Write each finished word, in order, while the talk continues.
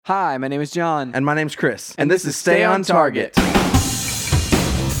Hi, my name is John. And my name's Chris. And this is Stay on Target.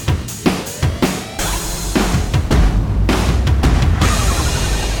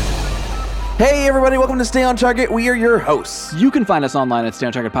 Hey everybody, welcome to Stay on Target. We are your hosts. You can find us online at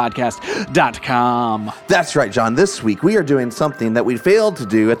stayontargetpodcast.com. That's right, John. This week we are doing something that we failed to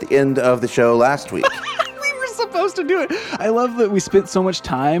do at the end of the show last week. We were supposed to do it. I love that we spent so much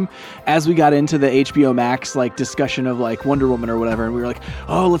time as we got into the HBO Max discussion of Wonder Woman or whatever, and we were like,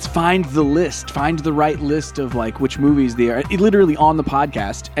 oh, let's find the right list of which movies they are, literally on the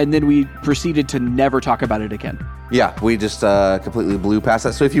podcast, and then we proceeded to never talk about it again. Yeah, we just completely blew past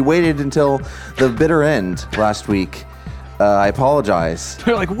that. So if you waited until the bitter end last week, I apologize.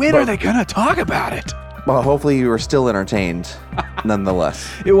 They're like, when are they going to talk about it? Well, hopefully you were still entertained,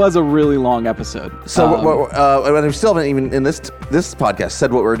 nonetheless. It was a really long episode. So we still haven't even in this podcast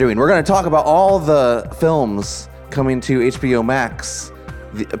said what we're doing. We're going to talk about all the films coming to HBO Max,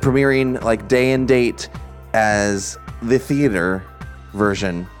 premiering day and date as the theater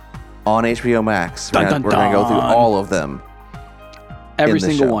version on HBO Max. We're going to go through all of them. Every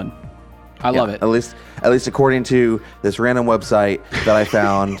single one. I love it. At least according to this random website that I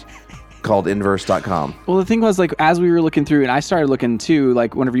found called inverse.com. Well, the thing was, as we were looking through, and I started looking too,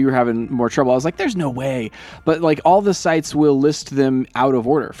 whenever you were having more trouble, I was like, there's no way. But all the sites will list them out of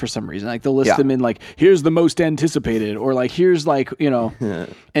order for some reason. They'll list them in here's the most anticipated, or here's and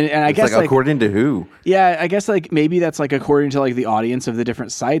I guess according to who? Yeah, I guess maybe that's according to the audience of the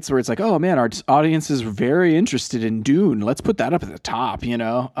different sites, where it's oh man, our audience is very interested in Dune. Let's put that up at the top,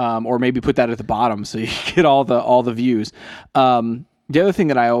 or maybe put that at the bottom so you get all the views. The other thing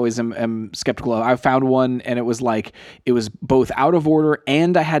that I always am skeptical of, I found one and it was both out of order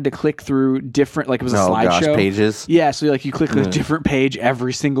and I had to click through different, it was a slideshow. Pages. Yeah, so you click a different page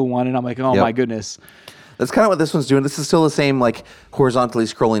every single one, and I'm like, oh my goodness. That's kind of what this one's doing. This is still the same horizontally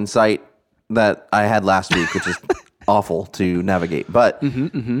scrolling site that I had last week, which is awful to navigate, but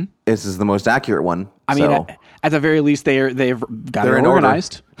this is the most accurate one. I mean, at the very least, they've got it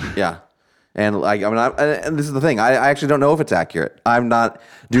organized. Yeah. And and this is the thing. I actually don't know if it's accurate. I'm not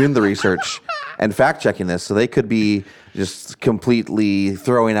doing the research and fact checking this, so they could be just completely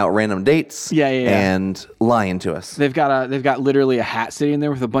throwing out random dates. And lying to us. They've got literally a hat sitting there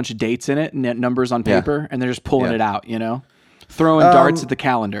with a bunch of dates in it and numbers on paper, and they're just pulling it out. Throwing darts at the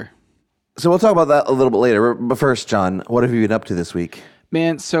calendar. So we'll talk about that a little bit later. But first, John, what have you been up to this week?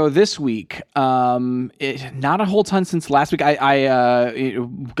 Man, so this week, not a whole ton since last week. I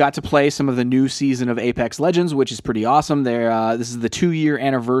got to play some of the new season of Apex Legends, which is pretty awesome. This is the 2-year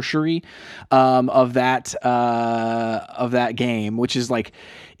anniversary of that game, which is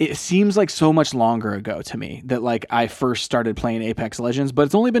it seems like so much longer ago to me that I first started playing Apex Legends, but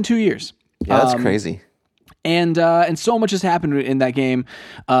it's only been 2 years. Yeah, that's crazy. And so much has happened in that game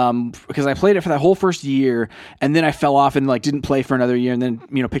because I played it for that whole first year, and then I fell off and didn't play for another year, and then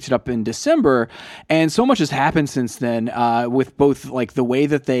picked it up in December. And so much has happened since then with both the way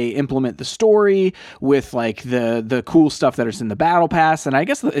that they implement the story, with the cool stuff that is in the battle pass, and I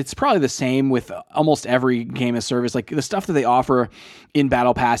guess it's probably the same with almost every game as service. The stuff that they offer in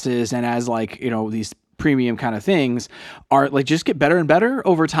battle passes and as these premium kind of things are just get better and better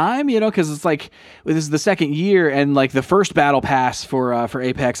over time, because it's this is the second year, and the first battle pass for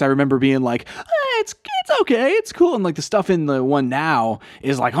Apex, I remember being it's okay, it's cool, and the stuff in the one now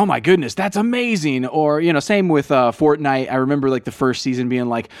is oh my goodness, that's amazing. Or same with Fortnite. I remember the first season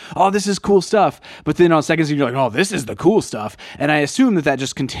being oh, this is cool stuff, but then on second season you're oh, this is the cool stuff, and I assume that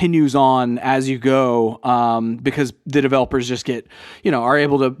just continues on as you go, because the developers just get are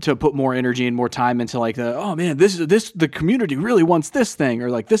able to put more energy and more time into oh man, the community really wants this thing,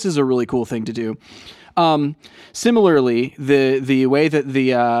 or this is a really cool thing to do. Similarly, the way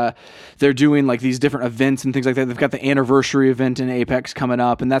that they're doing these different events and things like that, they've got the anniversary event in Apex coming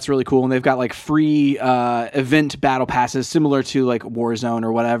up, and that's really cool. And they've got free event battle passes similar to Warzone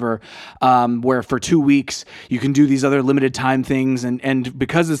or whatever, where for 2 weeks you can do these other limited time things, and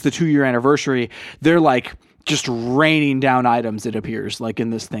because it's the 2-year anniversary, they're just raining down items, it appears, in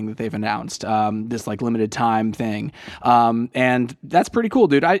this thing that they've announced, this limited time thing, and that's pretty cool,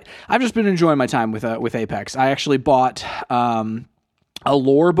 dude. I've just been enjoying my time with Apex. I actually bought a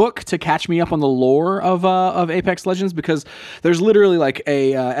lore book to catch me up on the lore of Apex Legends, because there's literally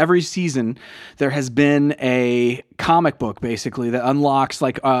every season there has been a comic book basically that unlocks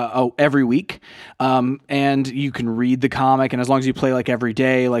every week, and you can read the comic, and as long as you play every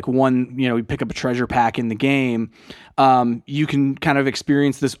day, you pick up a treasure pack in the game, you can kind of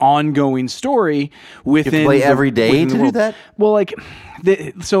experience this ongoing story within. You play every day to do that? Well,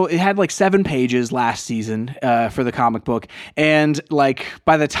 so it had like 7 pages last season for the comic book, and like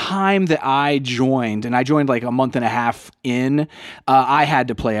by the time that I joined, and I joined like a month and a half in, I had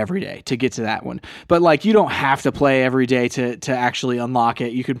to play every day to get to that one. But like you don't have to play every day to actually unlock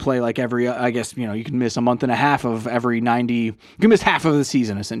it. You could play like every, I guess, you can miss a month and a half of every 90. You can miss half of the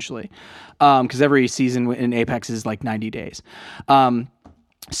season essentially, because every season in Apex is like 90 days.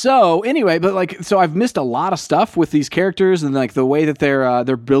 So anyway, so I've missed a lot of stuff with these characters and like the way that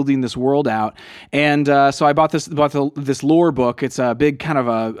they're building this world out. And so I bought this lore book. It's a big kind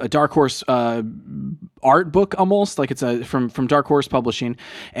of a Dark Horse art book almost, like it's from Dark Horse Publishing,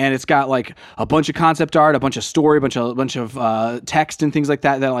 and it's got like a bunch of concept art, a bunch of story, a bunch of text and things like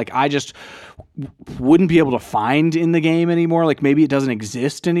that like I just wouldn't be able to find in the game anymore. Like maybe it doesn't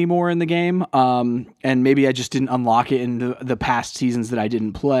exist anymore in the game, and maybe I just didn't unlock it in the past seasons that I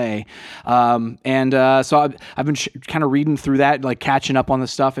didn't play. So I've been kind of reading through that, like catching up on the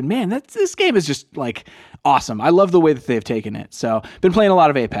stuff, and man, this game is just like awesome. I love the way that they've taken it. So been playing a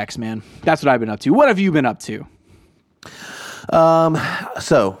lot of Apex, man. That's what I've been up to. What have you been up to?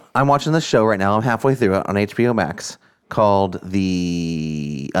 So I'm watching this show right now. I'm halfway through it on HBO Max called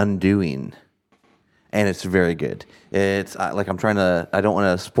The Undoing, and it's very good. It's I don't want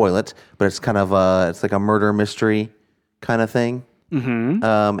to spoil it, but it's kind of it's like a murder mystery kind of thing. Mm-hmm.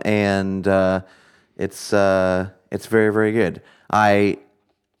 It's very, very good.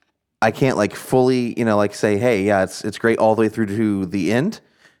 I can't like fully, say, hey, yeah, it's great all the way through to the end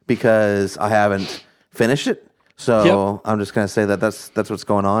because I haven't finished it. So yep. I'm just going to say that's what's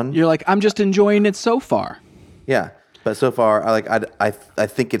going on. You're like, I'm just enjoying it so far. Yeah. But so far, I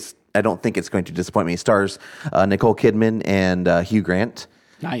don't think it's going to disappoint me. It stars Nicole Kidman and Hugh Grant.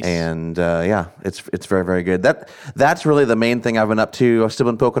 Nice. And it's very, very good. That's really the main thing I've been up to. I've still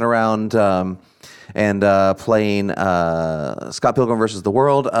been poking around and playing Scott Pilgrim versus the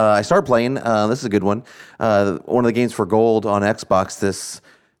World. I started playing. This is a good one. One of the games for gold on Xbox this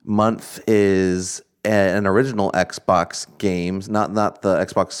month is an original Xbox games, not the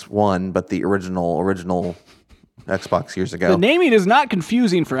Xbox One, but the original Xbox years ago. The naming is not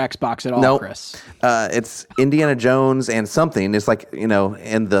confusing for Xbox at all, nope. Chris. It's Indiana Jones and something. It's like,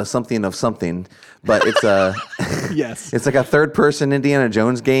 and the something of something. But it's a yes. It's like a third-person Indiana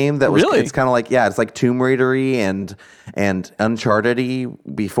Jones game that was. Really? It's kind of like it's like Tomb Raider-y and Uncharted-y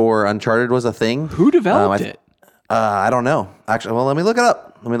before Uncharted was a thing. Who developed it? I don't know. Actually, well, let me look it up.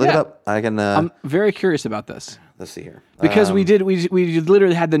 I can. I'm very curious about this. Let's see here. Because we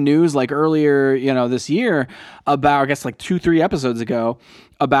literally had the news like earlier, this year about, I guess like 2-3 episodes ago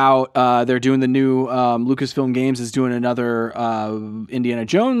about they're doing the new Lucasfilm Games is doing another Indiana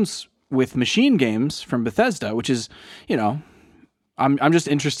Jones with Machine Games from Bethesda, which is, I'm just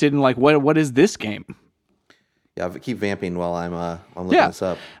interested in like what is this game? Yeah, keep vamping while I'm looking this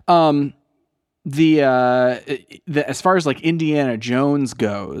up. The as far as like Indiana Jones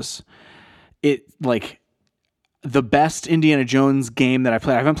goes, it like the best Indiana Jones game that I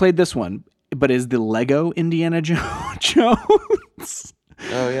played. I haven't played this one, but is the Lego Indiana Jones.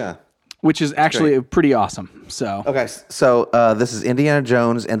 Oh yeah, which is actually pretty awesome. So okay, so this is Indiana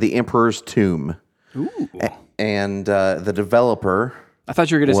Jones and the Emperor's Tomb. Ooh. And the developer. I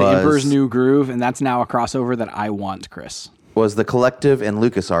thought you were going to say Emperor's New Groove, and that's now a crossover that I want, Chris. Was The Collective and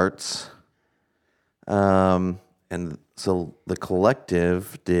LucasArts. And so The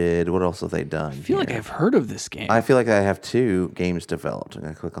Collective did, what else have they done? I feel like I've heard of this game. I feel like I have 2 games developed. I'm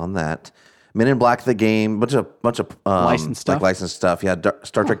going to click on that. Men in Black, the game, bunch of licensed stuff. Like licensed stuff. Yeah,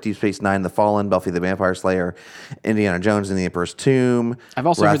 Star Trek Deep Space Nine, The Fallen, Buffy the Vampire Slayer, Indiana Jones and the Emperor's Tomb. I've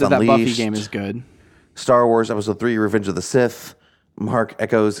also heard that Buffy game is good. Star Wars Episode 3, Revenge of the Sith. Mark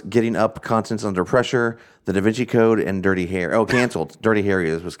echoes Getting Up, Constance Under Pressure, The Da Vinci Code, and Dirty Harry. Oh, canceled. Dirty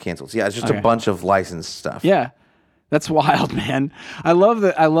Harry was canceled. So yeah, it's just a bunch of licensed stuff. Yeah, that's wild, man. I love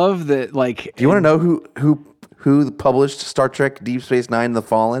that. Like, do you want to know who published Star Trek Deep Space Nine: The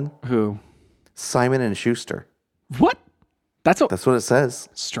Fallen? Who? Simon & Schuster. What? That's what it says.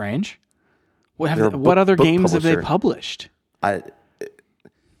 Strange. What other games have they published?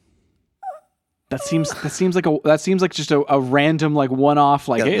 That seems like just a random like one-off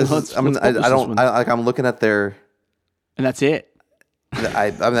like hey let's I'm looking at their and that's it.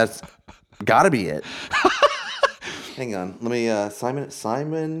 I mean that's got to be it. Hang on, let me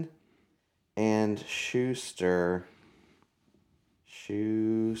Simon and Schuster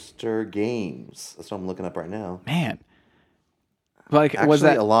Games. That's what I'm looking up right now. Man, like actually, was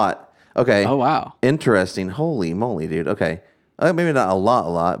that a lot? Okay. Oh wow. Interesting. Holy moly, dude. Okay. Maybe not a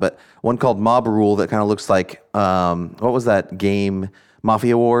lot, but one called Mob Rule that kind of looks like what was that game?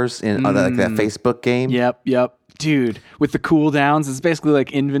 Mafia Wars in like that Facebook game. Yep. dude, with the cooldowns, it's basically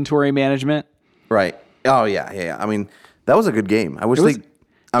like inventory management. Right. Oh yeah. I mean, that was a good game. I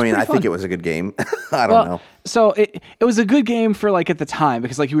think it was a good game. I don't know. So it was a good game for like at the time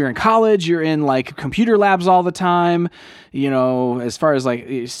because like we were in college, you're in like computer labs all the time. As far as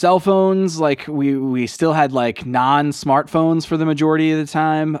like cell phones, like we still had like non-smartphones for the majority of the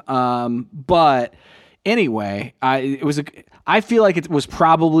time. But anyway, I feel like it was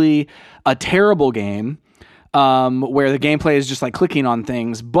probably a terrible game. Where the gameplay is just like clicking on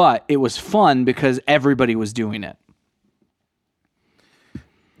things, but it was fun because everybody was doing it.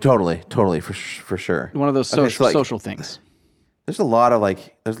 Totally, for sure. One of those social things. There's a lot of I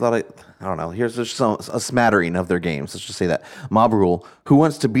don't know. Here's just a smattering of their games. Let's just say that Mob Rule. Who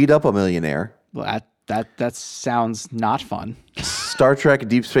Wants to Beat Up a Millionaire? Well, that sounds not fun. Star Trek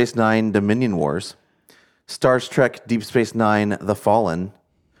Deep Space Nine Dominion Wars. Star Trek Deep Space Nine The Fallen.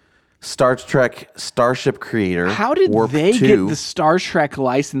 Star Trek Starship Creator. How did Warp they 2. get the Star Trek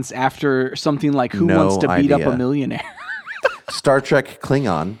license after something like Who Wants to Beat Up a Millionaire? Star Trek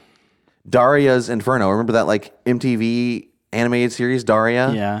Klingon. Daria's Inferno. Remember that like MTV animated series,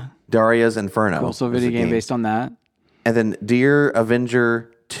 Daria? Yeah. Daria's Inferno. Also a video game based on that. And then Dear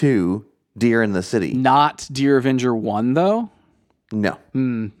Avenger 2, Deer in the City. Not Dear Avenger 1, though? No.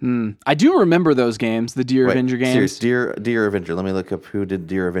 I do remember those games, the Dear Avenger games. Serious, Dear Avenger. Let me look up who did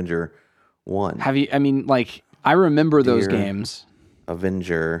Dear Avenger 1. I remember those games.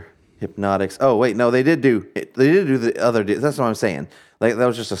 Avenger, Hypnotics. Oh, wait, no, they did do the other. That's what I'm saying. Like that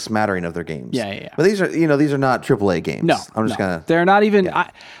was just a smattering of their games. Yeah. But these are not AAA games. No, I'm just gonna. They're not even. Yeah.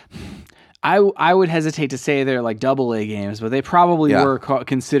 I would hesitate to say they're like AA games, but they probably were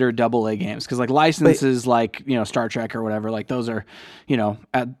considered AA games because like licenses like Star Trek or whatever, like those are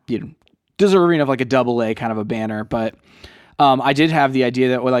deserving of like a AA kind of a banner. But I did have the idea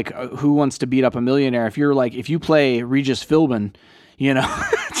that like Who Wants to Beat Up a Millionaire? If you play Regis Philbin,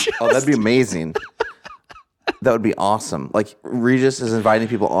 that'd be amazing. That would be awesome. Like Regis is inviting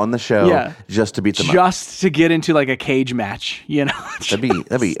people on the show just to beat them up. Just to get into like a cage match,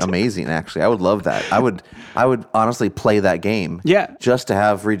 That'd be amazing actually. I would love that. I would honestly play that game. Yeah. Just to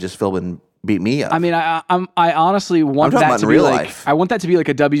have Regis Philbin beat me up. I mean, I honestly want that to be like life. I want that to be like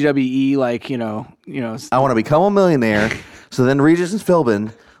a WWE I want to become a millionaire so then Regis and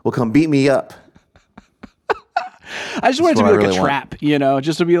Philbin will come beat me up. I just want it to be like a trap,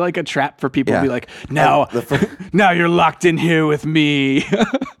 just to be like a trap for people to be like, now you're locked in here with me.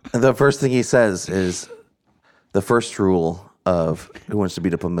 The first thing he says is the first rule of Who Wants to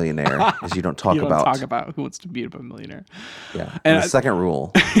Beat Up a Millionaire is you don't talk about Who Wants to Beat Up a Millionaire. Yeah. And the second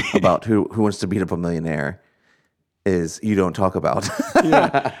rule about who Wants to Beat Up a Millionaire is you don't talk about.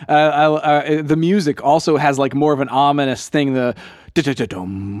 The music also has like more of an ominous thing. Yes.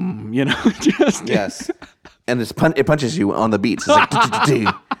 And it punches you on the beats. It's like,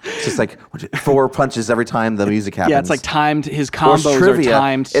 it's just like 4 punches every time the music happens. Yeah, it's like timed. His combos are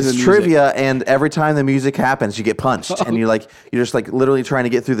timed to the music. It's trivia, and every time the music happens, you get punched, and you're just like literally trying to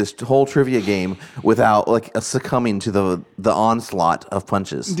get through this whole trivia game without like succumbing to the onslaught of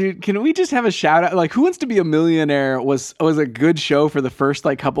punches. Dude, can we just have a shout out? Like, Who Wants to Be a Millionaire was a good show for the first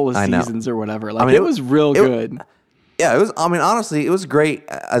like couple of seasons or whatever. Like, it was real good. Yeah, it was. I mean, honestly, it was great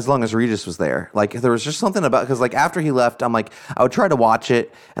as long as Regis was there. Like, there was just something about because, like, after he left, I'm like, I would try to watch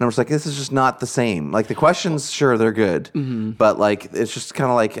it, and I was like, this is just not the same. Like, the questions, sure, they're good, but like, it's just kind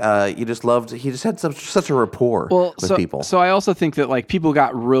of like you just loved. He just had such a rapport with people. So I also think that like people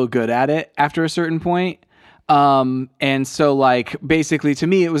got real good at it after a certain point. And so like basically to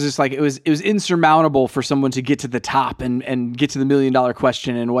me it was just like it was insurmountable for someone to get to the top and get to the $1 million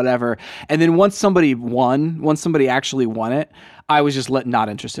question and whatever. And then once somebody actually won it, I was just not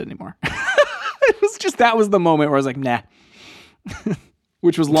interested anymore. It was just that was the moment where I was like, nah.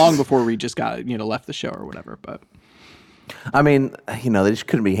 Which was long before we just got left the show or whatever. But I mean, they just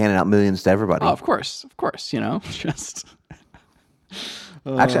couldn't be handing out millions to everybody. Oh, of course, just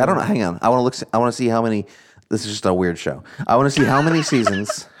actually, I don't know. Hang on, I want to see how many. This is just a weird show. I want to see how many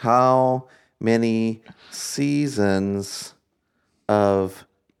seasons. How many seasons of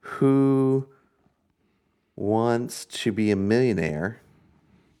Who Wants to Be a Millionaire?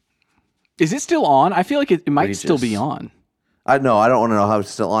 Is it still on? I feel like it might still be on. I don't want to know how it's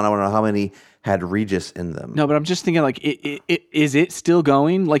still on. I want to know how many had Regis in them. No, but I'm just thinking like, is it still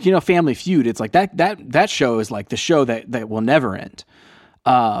going? Like, Family Feud. It's like that show is like the show that will never end.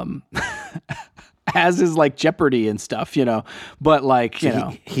 As is like Jeopardy and stuff, but like,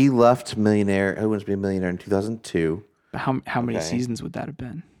 he left Who Wants to Be a Millionaire in 2002. How many seasons would that have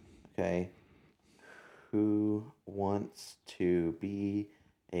been? Okay. Who Wants to Be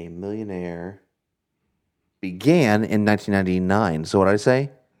a Millionaire began in 1999. So what did I say?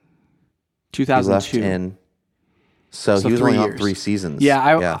 He left 2002. in. So he was 3 only on years. 3 seasons. Yeah,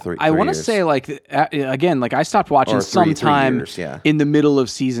 I three want to years. say like again, like I stopped watching Or three sometime years, yeah. in the middle of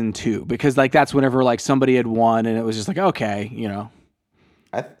season 2 because like that's whenever like somebody had won and it was just like okay, you know.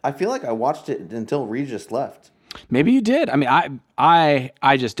 I feel like I watched it until Regis left. Maybe you did. I mean,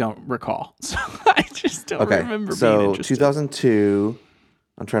 I just don't recall. So I just don't remember being so interested. 2002.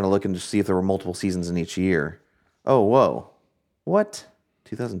 I'm trying to look and just see if there were multiple seasons in each year. Oh, whoa. What?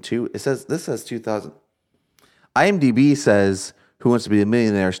 2002? This says 2000. IMDb says Who Wants to Be a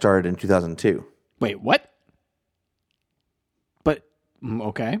Millionaire started in 2002. Wait, what? But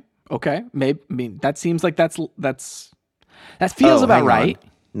okay. Maybe I mean that seems like that feels about hang on. right.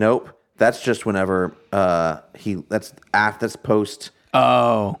 Nope. That's just whenever that's post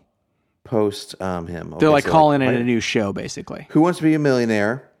Oh, him. they're Okay, like so, calling it a new show, basically. Who Wants to Be a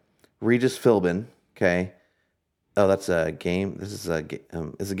Millionaire? Regis Philbin. Okay. Oh, that's a game. This is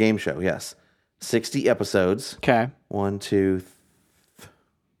it's a game show. Yes, 60 episodes. Okay. 1, 2.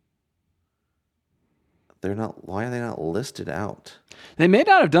 They're not. Why are they not listed out? They may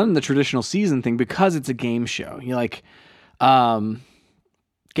not have done the traditional season thing because it's a game show. You like,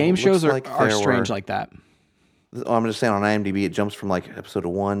 game shows are strange like that. Oh, I'm just saying on IMDb, it jumps from like episode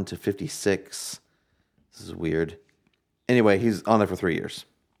 1 to 56. This is weird. Anyway, he's on there for 3 years.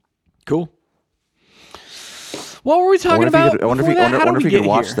 Cool. What were we talking about? I wonder if you could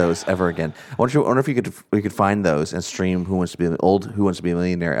watch here? those ever again. I wonder if we could find those and stream Who Wants to Be a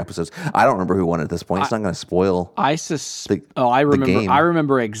Millionaire episodes. I don't remember who won at this point. It's not going to spoil. I remember. game. I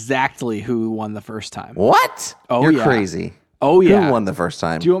remember exactly who won the first time. What? Oh, You're yeah. crazy. Oh yeah. Who won the first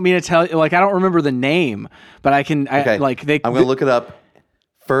time? Do you want me to tell you? Like, I don't remember the name, but I can. Okay. I'm going to look it up.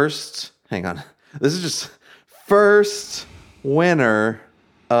 First, hang on. This is just first winner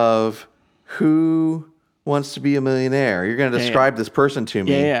of Who Wants to Be a Millionaire. You're going to describe this person to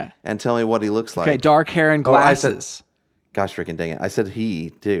me and tell me what he looks like. Okay, dark hair and glasses. Gosh freaking dang it. I said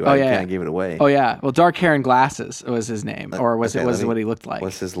he, too. Oh, I yeah. kind of gave it away. Oh yeah. Well, dark hair and glasses was his name, or was it what he looked like?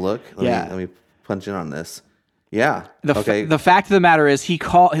 What's his look? Yeah. Let me punch in on this. Yeah. The fact of the matter is he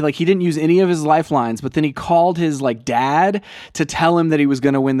didn't use any of his lifelines, but then he called his like dad to tell him that he was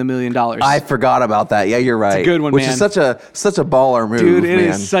going to win the $1 million. I forgot about that. Yeah, you're right. It's a good one, Which man. is such a baller move, Dude, it man.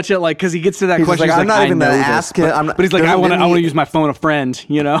 is such a because he gets to that He's question. like, He's I'm not even going to ask him. but he's like, I want to use my phone a friend,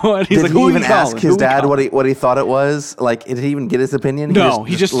 you know. And he's Did like, he who even are you ask calling? his Who are you dad calling? what he thought it was? Like, did he even get his opinion? No,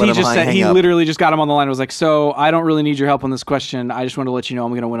 he just let him said hang he up? literally just got him on the line and was like, so I don't really need your help on this question. I just want to let you know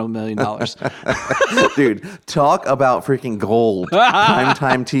I'm going to win $1 million. Dude, talk about freaking gold.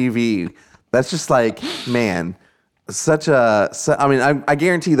 Primetime TV. That's just like, man, I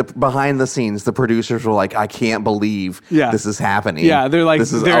guarantee the behind the scenes, the producers were like, I can't believe this is happening. Yeah, they're like,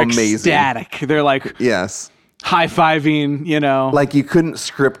 this is they're amazing. ecstatic. They're like, yes. high-fiving, you know. Like you couldn't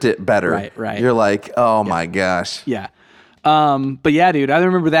script it better. Right. You're like, oh my gosh. Yeah. But yeah, dude, I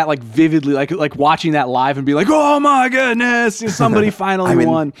remember that like vividly, like watching that live and be like, oh my goodness, somebody finally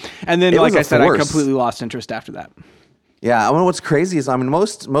won. And then, like I said, I completely lost interest after that. Yeah, I mean, what's crazy is, I mean,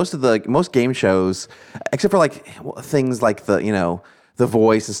 most game shows, except for like things like the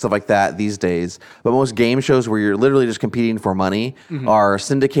Voice and stuff like that these days, but most game shows where you're literally just competing for money are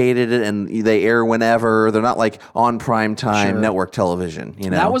syndicated and they air whenever. They're not like on primetime network television. You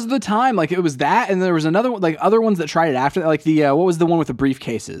know, that was the time. Like it was that, and there was another like other ones that tried it after that. Like the what was the one with the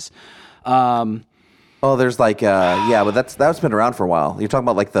briefcases? Oh, there's like, but that's been around for a while. You're talking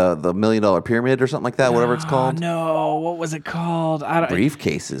about like the $1 million pyramid or something like that, whatever it's called. No, what was it called?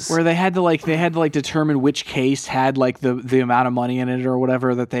 Briefcases. Where they had to determine which case had like the amount of money in it or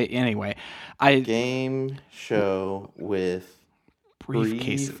whatever that they. Anyway, game show with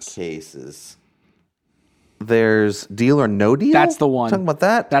briefcases. There's Deal or No Deal. That's the one. Talking about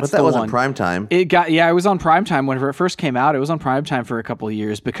that. That wasn't primetime. It was on primetime whenever it first came out. It was on primetime for a couple of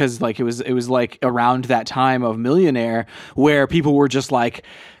years because like it was like around that time of Millionaire where people were just like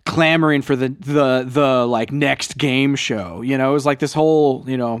clamoring for the like next game show. You know, it was like this whole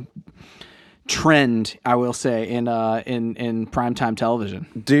trend, I will say, in primetime television.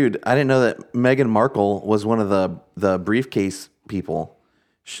 Dude, I didn't know that Meghan Markle was one of the briefcase people.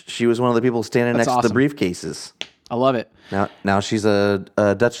 She was one of the people standing next to the briefcases. I love it. Now she's a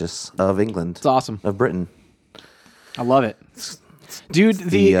Duchess of England. It's awesome. Of Britain. I love it, dude.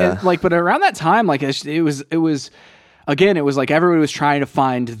 But around that time, like it was again, it was like everybody was trying to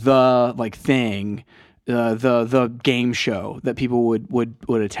find the like thing, the game show that people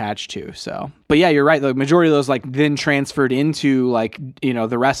would attach to. So, but yeah, you're right. The majority of those like then transferred into like, you know,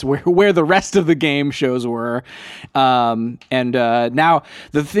 the rest where the rest of the game shows were. And now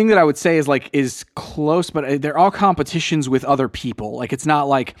the thing that I would say is close, but they're all competitions with other people. Like it's not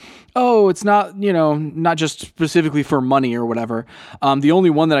like, oh, it's not, you know, not just specifically for money or whatever. The only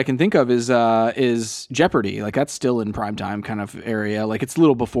one that I can think of is Jeopardy. Like that's still in primetime kind of area. Like it's a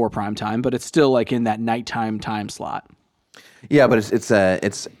little before primetime, but it's still like in that nighttime time slot. Yeah, but it's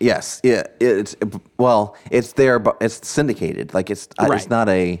there, but it's syndicated. Like it's not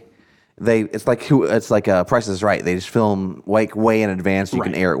it's like Price is Right. They just film like way in advance. You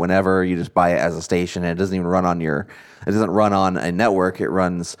can air it whenever. You just buy it as a station, and it doesn't even run on it doesn't run on a network. It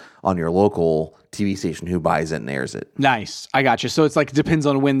runs on your local TV station who buys it and airs it. Nice, I got you. So it's like depends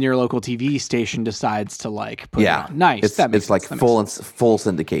on when your local TV station decides to like put it on. Nice, it's like full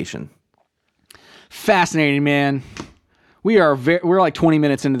syndication. Fascinating, man. We're like 20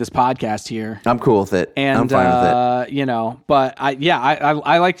 minutes into this podcast here. I'm cool with it. And, I'm fine with it. You know, but I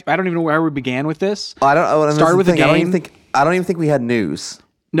don't even know where we began with this. Started with a game. I don't even think we had news.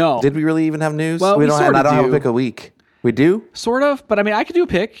 No. Did we really even have news? Well, I don't have a pick a week. We do? Sort of, but I mean, I could do a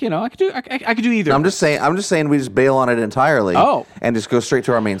pick, you know, I could do either. I'm just saying we just bail on it entirely. Oh. And just go straight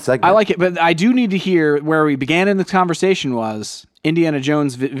to our main segment. I like it, but I do need to hear where we began in the conversation was Indiana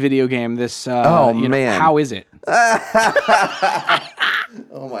Jones video game. This, man. How is it?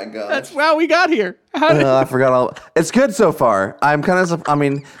 Oh my God. That's how we got here. I forgot all. It's good so far. I'm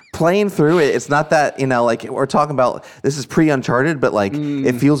playing through it. It's not that, you know, like we're talking about, this is pre-Uncharted, but like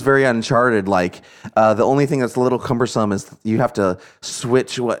it feels very Uncharted. Like the only thing that's a little cumbersome is you have to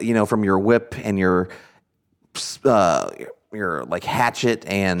switch from your whip and your like hatchet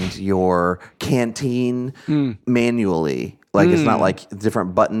and your canteen manually. Like it's not like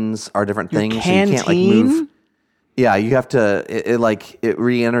different buttons are different things. So you can't like move. Yeah, you have to. It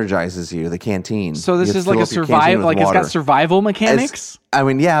re-energizes you. The canteen. So this is like a survival. Like it's got survival mechanics. But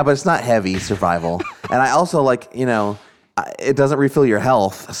it's not heavy survival. And I also it doesn't refill your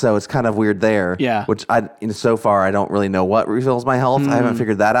health, so it's kind of weird there. Yeah. Which so far I don't really know what refills my health. I haven't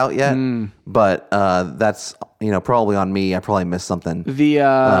figured that out yet. But that's probably on me. I probably missed something.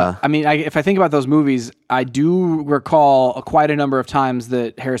 If I think about those movies, I do recall quite a number of times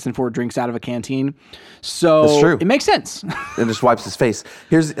that Harrison Ford drinks out of a canteen. So that's true. It makes sense. And just wipes his face.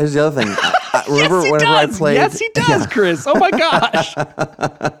 Here's the other thing. I remember yes, whenever I played. Yes, he does, Chris. Oh my gosh.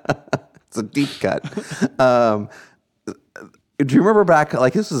 It's a deep cut. Do you remember back,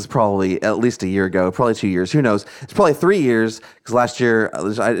 like this was probably at least a year ago, probably 2 years, who knows? It's probably 3 years because last year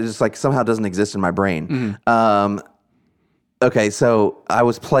it just like somehow doesn't exist in my brain. Okay, so I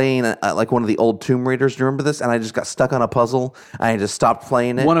was playing like one of the old Tomb Raiders. Do you remember this? And I just got stuck on a puzzle. I just stopped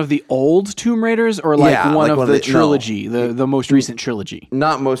playing it. One of the old Tomb Raiders, or one of the trilogy, the most recent trilogy?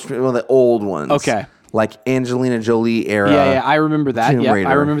 One of the old ones. Okay, like Angelina Jolie era. Yeah, I remember that. Tomb Raider.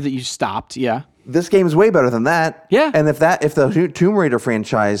 I remember that you stopped. Yeah. This game is way better than that. Yeah. And if the Tomb Raider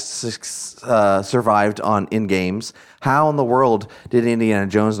franchise survived in games, how in the world did Indiana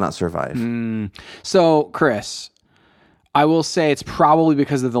Jones not survive? So, Chris, I will say it's probably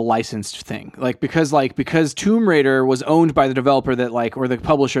because of the licensed thing. Because Tomb Raider was owned by the developer or the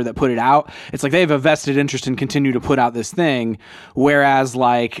publisher that put it out. It's like they have a vested interest in continue to put out this thing. Whereas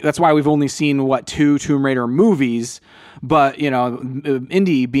that's why we've only seen 2 Tomb Raider movies. But,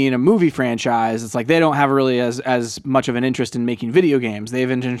 Indy being a movie franchise, it's like they don't have really as much of an interest in making video games. They have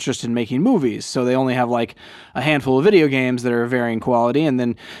an interest in making movies. So they only have like a handful of video games that are varying quality. And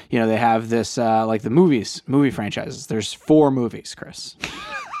then, they have this, like the movie franchises. There's 4 movies, Chris.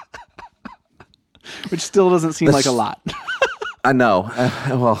 Which still doesn't seem like a lot. I know.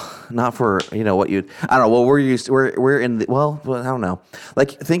 Well, not for what you. I don't know. Well, we're in the. Well, I don't know.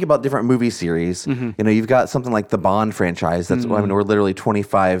 Like think about different movie series. You've got something like the Bond franchise. That's we're literally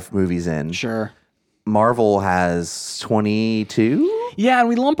 25 movies in. Sure. Marvel has 22. Yeah, and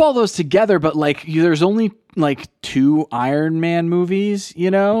we lump all those together, but there's only 2 Iron Man movies.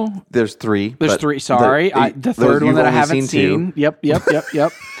 There's 3. There's 3. Sorry, the third one that I haven't seen. Yep.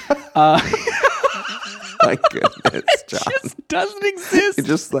 My goodness, John. It just doesn't exist. It's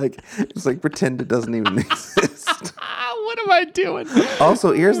just like pretend it doesn't even exist. What am I doing?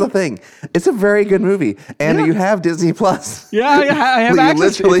 Also, here's the thing. It's a very good movie. And you have Disney Plus. Yeah, I have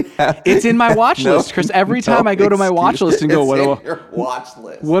access to it. It's in my watch list, Chris. Every time I go to my watch list and go, what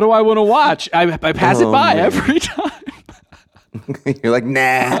do I want to watch? I pass it by every time. You're like,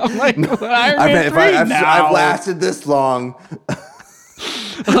 nah. I'm like, Iron Man 3 I've lasted this long.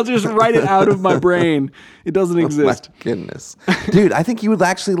 I'll just write it out of my brain. It doesn't exist. My goodness, dude, I think you would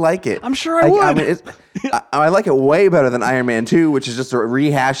actually like it. I'm sure I would. I mean, I like it way better than Iron Man 2, which is just a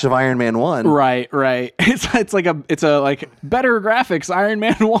rehash of Iron Man 1. Right. It's like better graphics Iron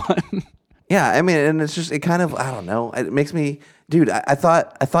Man 1. Yeah, I mean, and it's just, it kind of, I don't know. It makes me, dude, I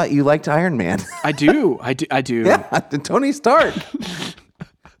thought you liked Iron Man. I do. Yeah, Tony Stark.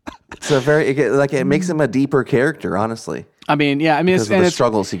 It's a very, it makes him a deeper character, honestly. I mean, yeah, I mean, because of the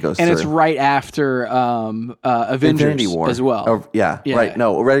struggles he goes through. And it's right after Avengers Infinity War as well. Oh, yeah, right.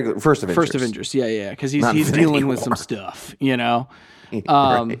 No, first Avengers. First Avengers, yeah. Because he's Infinity dealing with War. some stuff, you know?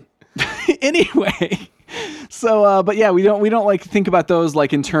 Right. Anyway... So, but yeah, we don't like think about those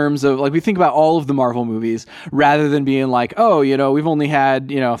like in terms of like we think about all of the Marvel movies rather than being like, oh, you know, we've only had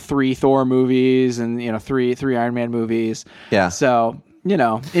 3 Thor movies and three Iron Man movies. Yeah. So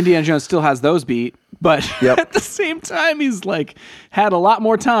Indiana Jones still has those beat, but at the same time, he's like had a lot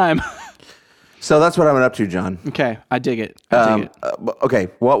more time. So that's what I'm up to, John. Okay, I dig it. Okay,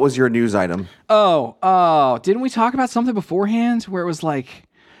 what was your news item? Oh, didn't we talk about something beforehand where it was like?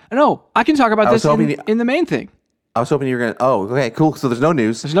 No, I can talk about this in the main thing. I was hoping you were going to... Oh, okay, cool. So there's no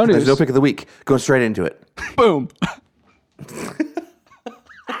news. There's no news. There's no pick of the week. Going straight into it. Boom.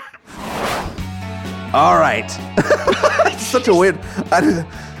 All right. It's such a weird...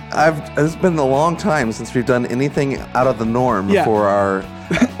 It's been a long time since we've done anything out of the norm for our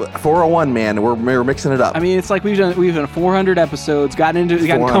 401, man. We're mixing it up. I mean, it's like we've done 400 episodes, gotten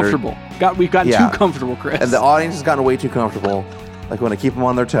comfortable. We've gotten too comfortable, Chris. And the audience has gotten way too comfortable. Like, we want to keep them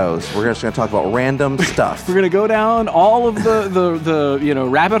on their toes. We're just going to talk about random stuff. We're going to go down all of the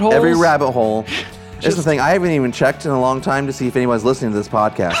rabbit holes. Every rabbit hole. That's the thing. I haven't even checked in a long time to see if anyone's listening to this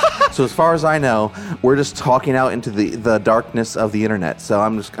podcast. So as far as I know, we're just talking out into the darkness of the internet. So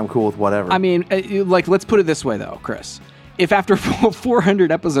I'm cool with whatever. I mean, let's put it this way, though, Chris. If after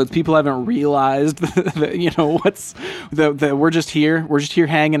 400 episodes people haven't realized that we're just here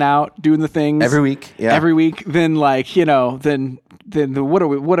hanging out, doing the things every week, then what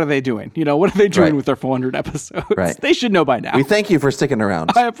are they doing? What are they doing with their 400 episodes? Right. They should know by now. We thank you for sticking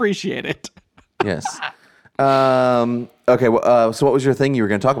around. I appreciate it. Yes. Okay. So what was your thing you were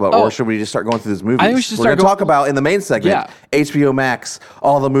going to talk about, or should we just start going through these movies? I think we should We're going to talk about in the main segment, HBO Max,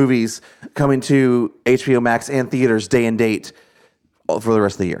 all the movies coming to HBO Max and theaters day and date for the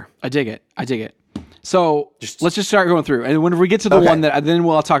rest of the year. I dig it. So let's just start going through, and when we get to the one then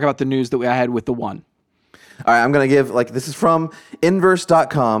we'll talk about the news that I had with the one. All right, I'm going to give, this is from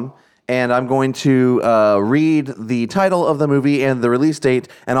Inverse.com, and I'm going to read the title of the movie and the release date,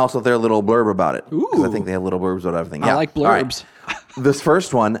 and also their little blurb about it. Because I think they have little blurbs about everything. I like blurbs. Right. This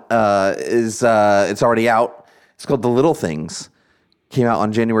first one is, it's already out. It's called The Little Things. Came out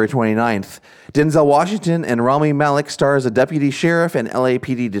on January 29th. Denzel Washington and Rami Malek star as a deputy sheriff and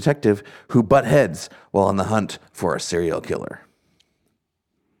LAPD detective who butt heads while on the hunt for a serial killer.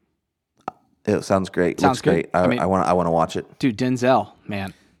 It sounds great. Sounds Looks good. great. I want to watch it. Dude, Denzel,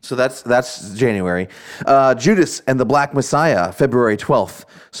 man. So that's January. Judas and the Black Messiah, February 12th.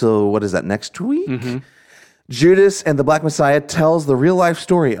 So what is that, next week? Mm-hmm. Judas and the Black Messiah tells the real-life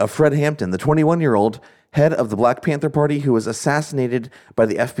story of Fred Hampton, the 21-year-old head of the Black Panther Party who was assassinated by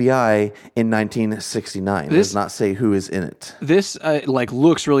the FBI in 1969. It does not say who is in it. This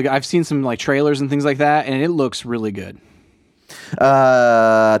looks really good. I've seen some trailers and things like that, and it looks really good.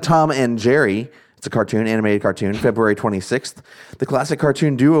 Tom and Jerry, it's a animated cartoon, February 26th. The classic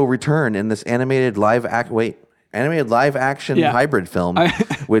cartoon duo return in this animated live action hybrid film,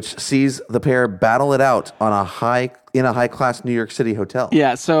 which sees the pair battle it out on a high class New York City hotel.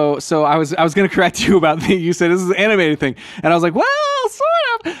 Yeah, so I was going to correct you about you said this is an animated thing, and I was like, well,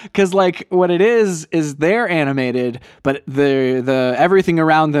 sort of, because what it is they're animated, but the everything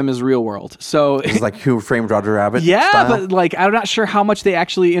around them is real world. So it's like Who Framed Roger Rabbit. Yeah, style. but I'm not sure how much they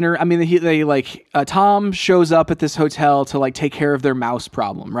actually I mean, Tom shows up at this hotel to take care of their mouse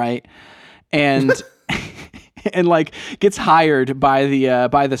problem, right? And and gets hired by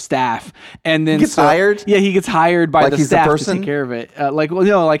the staff, and then hired. Yeah, he gets hired by the staff to take care of it.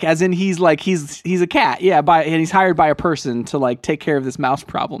 As in he's a cat. Yeah, and he's hired by a person to take care of this mouse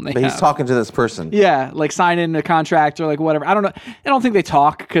problem. He's talking to this person. Yeah, signing a contract or whatever. I don't know. I don't think they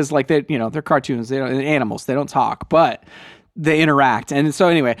talk because they're cartoons. They're animals. They don't talk, but they interact. And so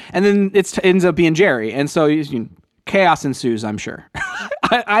anyway, and then it ends up being Jerry, and so chaos ensues. I'm sure.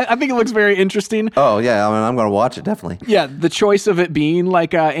 I think it looks very interesting. Oh yeah, I mean, I'm going to watch it definitely. Yeah, the choice of it being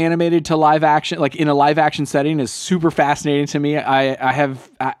like animated to live action, like in a live action setting, is super fascinating to me.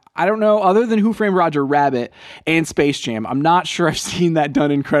 I don't know, other than Who Framed Roger Rabbit and Space Jam, I'm not sure I've seen that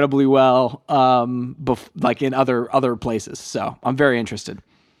done incredibly well, like in other places. So I'm very interested.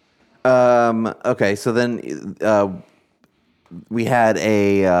 Okay, so then we had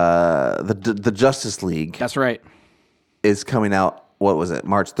the Justice League. That's right. Is coming out. What was it?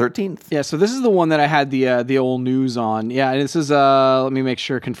 March 13th? Yeah, so this is the one that I had the old news on. Yeah, and this is let me make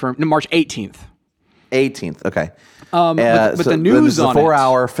sure confirm. No, March 18th. 18th. Okay. But so the news on a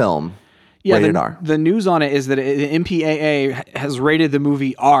 4-hour film. Yeah, rated R. The news on it is that the MPAA has rated the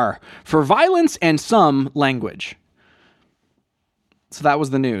movie R for violence and some language. So that was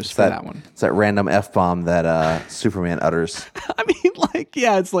the news for that one. It's that random F-bomb that Superman utters. I mean, like,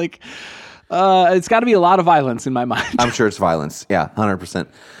 yeah, it's like, it's got to be a lot of violence in my mind. I'm sure it's violence. Yeah, 100%.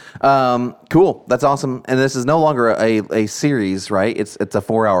 Cool. That's awesome. And this is no longer a series, right? It's a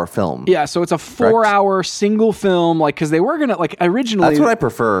 4-hour film. Yeah, so it's a 4-hour single film, like, because they were going to, like, originally... That's what I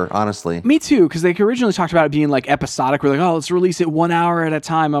prefer, honestly. Me too, because they originally talked about it being, like, episodic. We're like, oh, let's release it 1 hour at a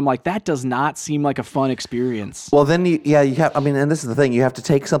time. I'm like, that does not seem like a fun experience. Well, then, you have... I mean, and this is the thing. You have to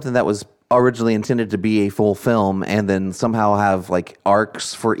take something that was originally intended to be a full film and then somehow have, like,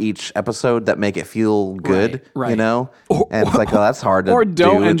 arcs for each episode that make it feel good, right. you know? And it's like, oh, that's hard to do. Or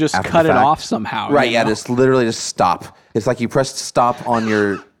don't and just cut it off somehow. Right, yeah, just literally just stop. It's like you pressed stop on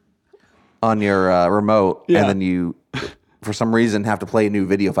your remote, and then you, for some reason, have to play a new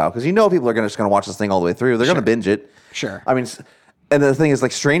video file because people are just going to watch this thing all the way through. They're going to binge it. Sure. I mean, and the thing is,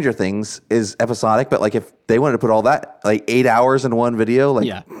 like, Stranger Things is episodic, but like if they wanted to put all that, like 8 hours in one video,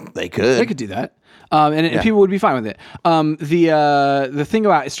 like they could. They could do that. And people would be fine with it. The thing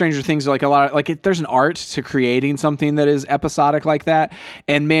about Stranger Things, like a lot of, like there's an art to creating something that is episodic like that.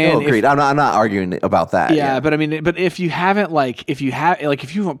 And man, agreed. I'm not arguing about that. Yeah, but I mean, but if you haven't if you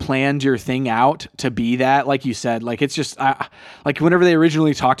haven't planned your thing out to be that, like you said, like it's just like whenever they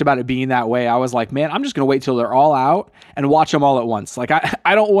originally talked about it being that way, I was like, man, I'm just gonna wait till they're all out and watch them all at once. Like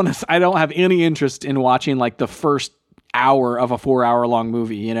I don't have any interest in watching like the first hour of a 4-hour long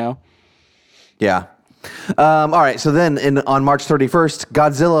movie, you know? Yeah. All right. So then on March 31st,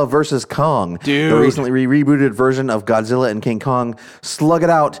 Godzilla versus Kong. Dude. The recently rebooted version of Godzilla and King Kong slug it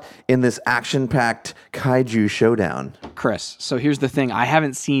out in this action-packed kaiju showdown. Chris, so here's the thing. I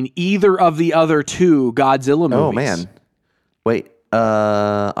haven't seen either of the other two Godzilla movies. Oh, man. Wait.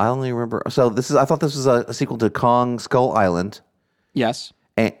 I only remember. So I thought this was a sequel to Kong Skull Island. Yes.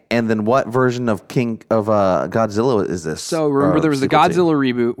 And then what version of Godzilla is this? So remember there was the Godzilla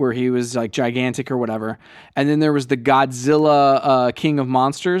reboot where he was like gigantic or whatever. And then there was the Godzilla King of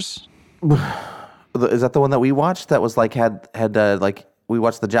Monsters. Is that the one that we watched that was like had like we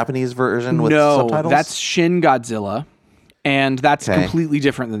watched the Japanese version with subtitles? No, that's Shin Godzilla. And that's completely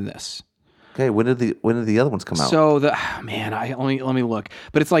different than this. Okay, when did the other ones come out? So let me look.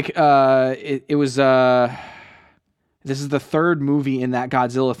 But it's like it was this is the third movie in that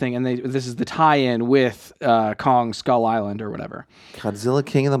Godzilla thing, and this is the tie-in with Kong Skull Island or whatever. Godzilla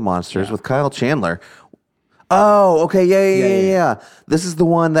King of the Monsters with Kyle Chandler. Oh, okay, yeah. This is the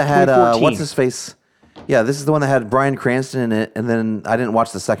one that had what's his face? Yeah, this is the one that had Bryan Cranston in it, and then I didn't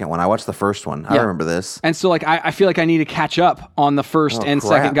watch the second one. I watched the first one. I remember this. And so, like, I feel like I need to catch up on the first and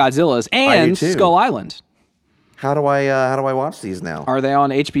second Godzillas and Skull Island. How do I watch these now? Are they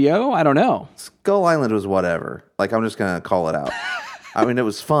on HBO? I don't know. Skull Island was whatever. Like, I'm just gonna call it out. I mean, it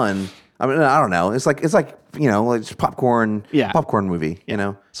was fun. I mean, I don't know. It's like like just popcorn movie. You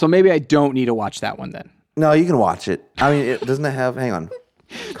know. So maybe I don't need to watch that one then. No, you can watch it. I mean, doesn't it have? Hang on.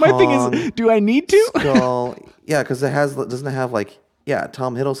 My thing is, do I need to? Skull, yeah, because doesn't it have like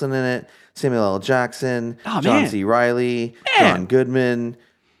Tom Hiddleston in it, Samuel L. Jackson, John C. Reilly, John Goodman.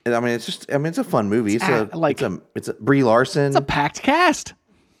 I mean, it's a fun movie. It's a Brie Larson. It's a packed cast.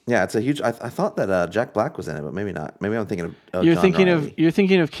 Yeah, it's a huge. I thought that Jack Black was in it, but maybe not. Maybe I'm thinking of. You're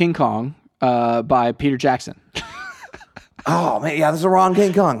thinking of King Kong by Peter Jackson. Oh man, yeah, that's the wrong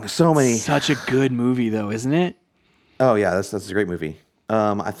King Kong. So many. Such a good movie, though, isn't it? Oh yeah, that's a great movie.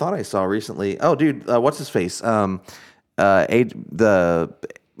 I thought I saw recently. Oh, dude, what's his face? The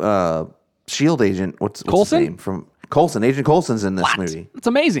Shield agent. What's his name from? Coulson. Agent Coulson's in this movie. It's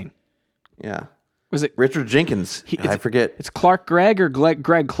amazing. Yeah. Was it Richard Jenkins? I forget. It's Clark Gregg or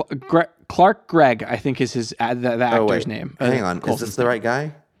Clark Gregg, I think is the actor's name. Hang on. Is this the right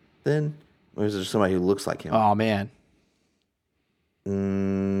guy then? Or is there somebody who looks like him? Oh, man.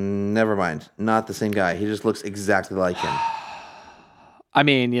 Never mind. Not the same guy. He just looks exactly like him. I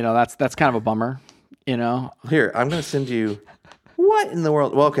mean, that's kind of a bummer, Here, I'm going to send you. what in the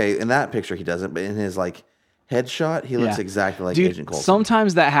world? Well, okay, in that picture he doesn't, but in his like headshot, he looks Yeah. exactly like Dude, Agent Coulson.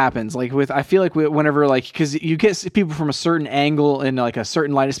 sometimes that happens. Like I feel like whenever like because you get people from a certain angle in like a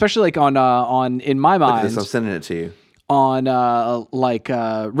certain light, especially like on in my Look at mind this, I'm sending it to you. on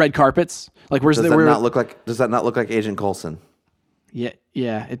red carpets. Like where's Does that not look like? Does that not look like Agent Coulson? Yeah,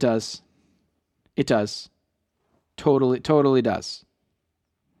 it does. It does. Totally does.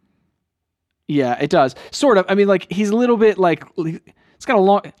 Yeah, it does. Sort of. I mean, like he's a little bit like it's got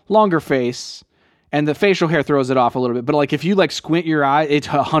a longer face, and the facial hair throws it off a little bit. But like if you like squint your eye, it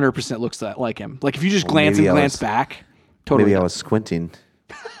 100% looks like him. Like if you just glance back, totally. Maybe I was squinting.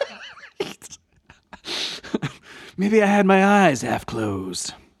 Maybe I had my eyes half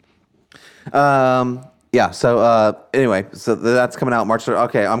closed. Yeah. So anyway, so that's coming out March 3rd.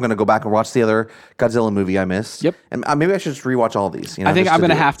 Okay, I'm gonna go back and watch the other Godzilla movie I missed. Yep. And maybe I should just rewatch all these. You know, I think just I'm to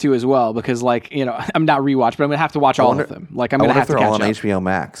gonna do it. have to as well because like I'm not rewatch, but I'm gonna have to watch all of them. Like I'm I gonna wonder have if to they're all catch on up. HBO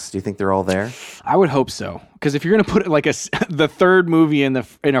Max. Do you think they're all there? I would hope so, because if you're gonna put like the third movie in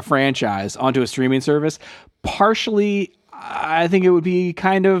a franchise onto a streaming service, partially, I think it would be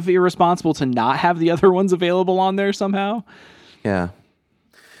kind of irresponsible to not have the other ones available on there somehow. Yeah.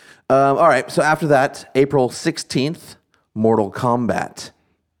 All right. So after that, April 16th, Mortal Kombat.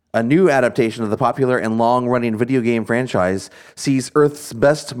 A new adaptation of the popular and long-running video game franchise sees Earth's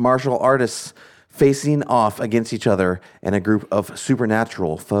best martial artists facing off against each other in a group of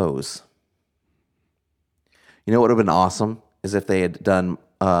supernatural foes. You know what would have been awesome is if they had done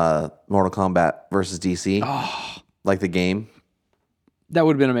Mortal Kombat versus DC, like the game. That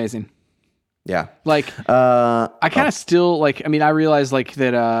would have been amazing. Yeah. Like, I kind of still like. I mean, I realize like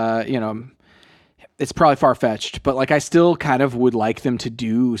that. It's probably far fetched, but like I still kind of would like them to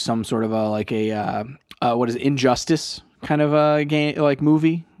do some sort of what is it, Injustice kind of a game, like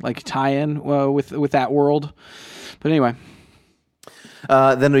movie, like tie-in with that world. But anyway,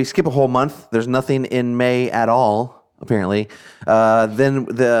 then we skip a whole month. There's nothing in May at all, apparently. Then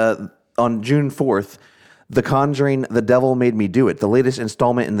on June 4th, The Conjuring: The Devil Made Me Do It. The latest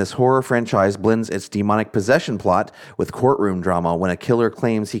installment in this horror franchise blends its demonic possession plot with courtroom drama when a killer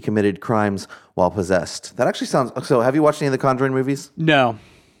claims he committed crimes while possessed. That actually sounds... So have you watched any of the Conjuring movies? no.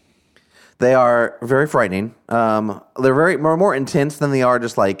 They are very frightening. They're more intense than they are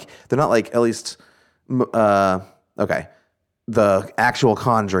just like... They're not like, at least... okay. The actual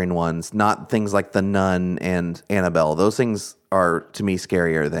Conjuring ones, not things like The Nun and Annabelle. Those things are, to me,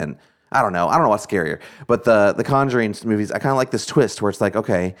 scarier than... I don't know what's scarier, but the Conjuring movies, I kind of like this twist where it's like,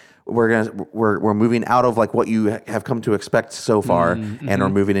 okay, we're moving out of like what you have come to expect so far, and we're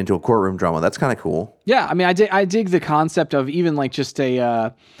moving into a courtroom drama. That's kind of cool. Yeah, I mean, I dig the concept of even like just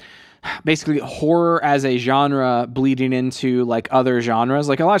a basically horror as a genre bleeding into like other genres.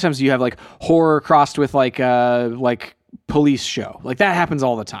 Like a lot of times you have like horror crossed with like police show, like that happens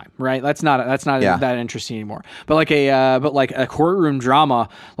all the time, right? That's not that interesting anymore. But like a courtroom drama,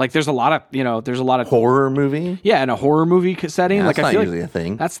 like there's a lot of Horror movie? yeah, in a horror movie setting. Yeah, like that's I not feel usually like a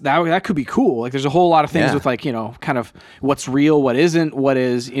thing. that could be cool. Like there's a whole lot of things Yeah. with like kind of what's real, what isn't, what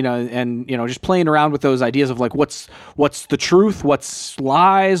is and just playing around with those ideas of like what's the truth, what's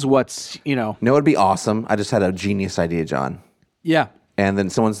lies, what's You know what would be awesome? I just had a genius idea, John. yeah. And then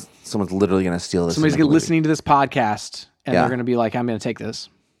someone's literally going to steal this. Somebody's and make a movie. listening to this podcast and Yeah. they're going to be like, I'm going to take this.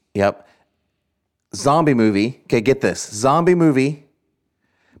 Yep. Zombie movie. Okay, get this. Zombie movie,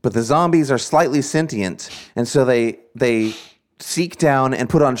 but the zombies are slightly sentient, and so they seek down and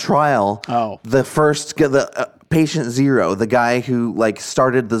put on trial the patient zero, the guy who like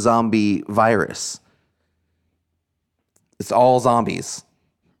started the zombie virus. It's all zombies.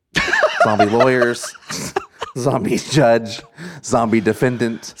 Zombie lawyers, zombie judge, zombie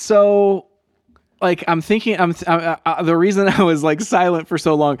defendant. So, like, I'm thinking, the reason I was like silent for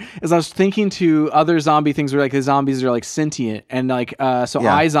so long is I was thinking to other zombie things where like the zombies are like sentient and like, Yeah.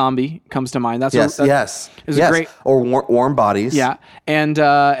 iZombie comes to mind. That's Yes. It's a great, or warm bodies. yeah. And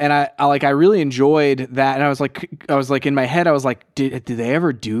I really enjoyed that. And I was like in my head, I was like, did they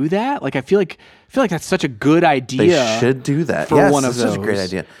ever do that? Like, I feel like that's such a good idea. They should do that. for Yes, one of it's such a great those.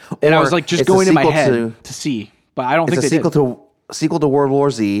 idea. And I Or was like, just it's a going in my sequel head to see, but I don't think It's they a sequel did. sequel to World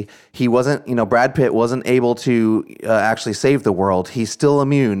War Z. He wasn't, Brad Pitt wasn't able to actually save the world. He's still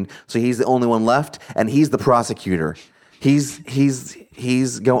immune, so he's the only one left, and he's the prosecutor. He's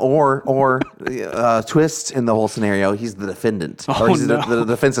going or twist in the whole scenario. He's the defendant, or he's the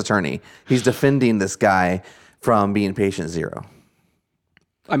defense attorney. He's defending this guy from being patient zero.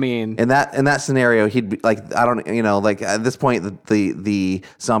 I mean, In that scenario, he'd be like, I don't, like at this point, the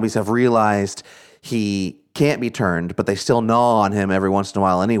zombies have realized he can't be turned, but they still gnaw on him every once in a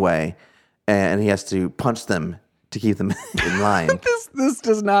while anyway, and he has to punch them to keep them in line. This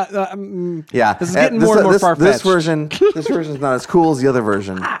does not. Yeah, this is getting more and more far fetched. This version is not as cool as the other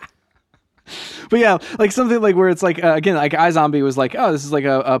version. But yeah, like something like where it's like again, like iZombie was like, oh, this is like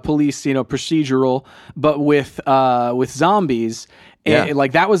a police, procedural, but with zombies. Yeah.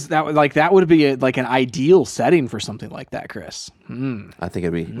 That would be like an ideal setting for something like that, Chris. I think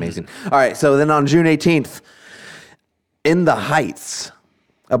it'd be amazing. All right, so then on June 18th, In the Heights,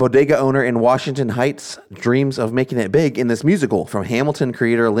 a bodega owner in Washington Heights dreams of making it big in this musical from Hamilton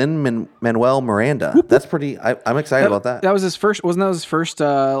creator Lin-Manuel Miranda. That's pretty. I'm excited about that. That was his first. Wasn't that his first?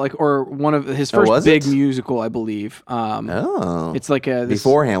 Or one of his first big musical, I believe. It's like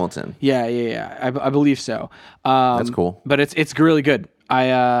before Hamilton. Yeah. I believe so. That's cool. But it's really good.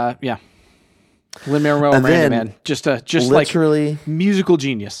 Lin-Manuel Miranda, man, just literally like musical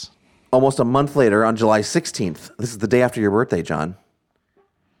genius. Almost a month later, on July 16th, this is the day after your birthday, John.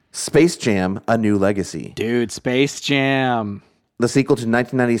 Space Jam: A New Legacy. Dude, Space Jam. The sequel to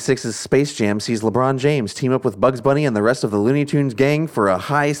 1996's Space Jam sees LeBron James team up with Bugs Bunny and the rest of the Looney Tunes gang for a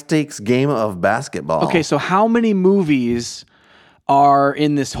high-stakes game of basketball. Okay, so how many movies are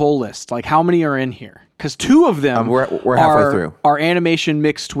in this whole list? Like, how many are in here? Because two of them we're halfway through. Are animation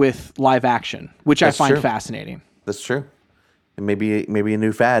mixed with live action, which That's I find true. fascinating. That's true. And maybe a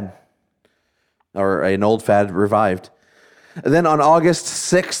new fad. Or an old fad revived. And then on August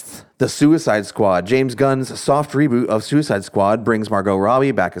 6th, The Suicide Squad. James Gunn's soft reboot of Suicide Squad brings Margot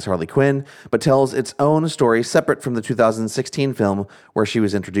Robbie back as Harley Quinn, but tells its own story separate from the 2016 film where she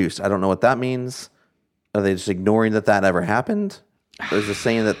was introduced. I don't know what that means. Are they just ignoring that ever happened? Or is it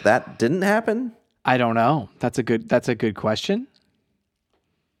saying that didn't happen? I don't know. That's a good question.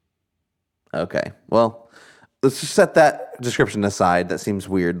 Okay. Well, let's just set that description aside. That seems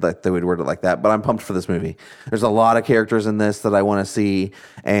weird that they would word it like that, but I'm pumped for this movie. There's a lot of characters in this that I want to see,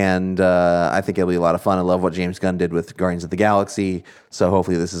 and I think it'll be a lot of fun. I love what James Gunn did with Guardians of the Galaxy, so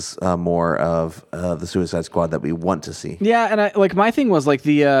hopefully this is more of the Suicide Squad that we want to see. Yeah, and my thing was like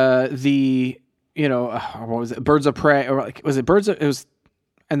what was it, Birds of Prey, or like was it Birds of, it was,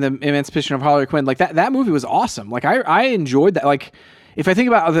 and the Emancipation of Harley Quinn. Like that movie was awesome. Like I enjoyed that. Like, if I think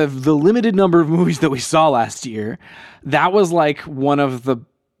about the limited number of movies that we saw last year, that was like one of the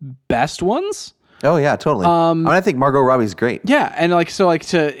best ones. Oh yeah, totally. I think Margot Robbie's great. Yeah, and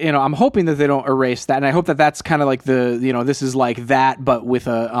I'm hoping that they don't erase that, and I hope that that's kind of like this is like that, but with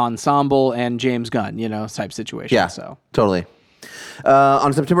a ensemble and James Gunn, type situation. Yeah, so totally.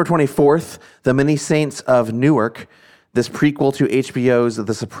 On September 24th, The Many Saints of Newark. This prequel to HBO's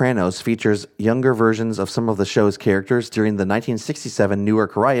The Sopranos features younger versions of some of the show's characters during the 1967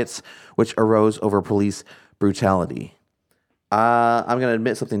 Newark riots, which arose over police brutality. I'm going to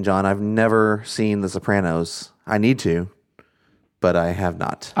admit something, John. I've never seen The Sopranos. I need to, but I have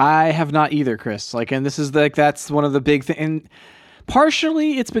not. I have not either, Chris. And this is that's one of the big things. And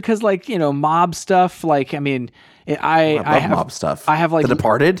partially, it's because mob stuff. I love mob stuff. I have The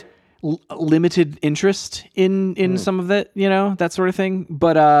Departed. Limited interest in some of that, that sort of thing.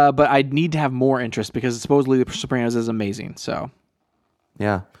 But I need to have more interest because supposedly The Sopranos is amazing. So,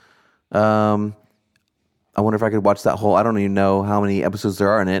 yeah. I wonder if I could watch that whole. I don't even know how many episodes there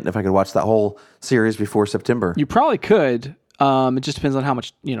are in it. If I could watch that whole series before September, you probably could. It just depends on how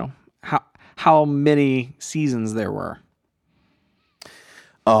much how many seasons there were.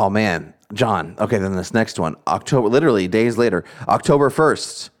 Oh man, John. Okay, then this next one, literally days later, October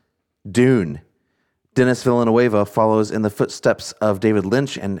 1st. Dune. Denis Villeneuve follows in the footsteps of David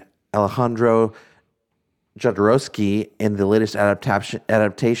Lynch and Alejandro Jodorowsky in the latest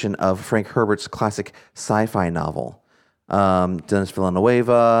adaptation of Frank Herbert's classic sci-fi novel. Denis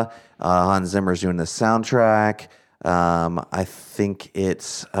Villeneuve, Hans Zimmer's doing the soundtrack. I think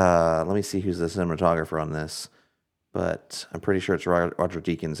it's, let me see who's the cinematographer on this, but I'm pretty sure it's Roger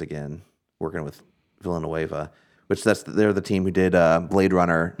Deakins again, working with Villeneuve. Which they're the team who did Blade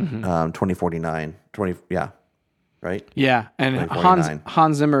Runner 2049. Right? Yeah, and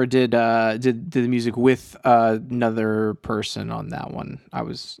Hans Zimmer did the music with another person on that one.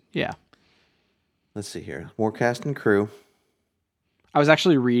 Let's see here. More cast and crew. I was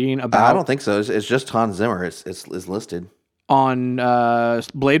actually reading about. I don't think so. It's just Hans Zimmer. It's listed on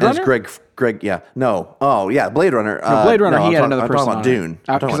Blade Runner. It's Greg. Yeah. No. Oh yeah. Blade Runner. No, Blade Runner. He had another person.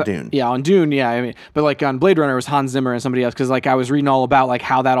 I'm talking about Dune. Yeah, on Dune. Yeah. But on Blade Runner it was Hans Zimmer and somebody else because I was reading all about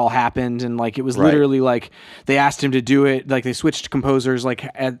how that all happened and it was literally they asked him to do it. They switched composers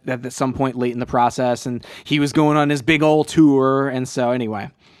at some point late in the process and he was going on his big old tour and so anyway.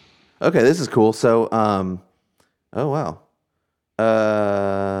 Okay, this is cool. So, oh wow.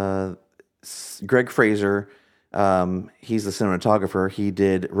 Greg Fraser. He's the cinematographer. He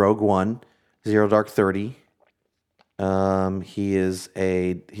did Rogue One, Zero Dark 30, He's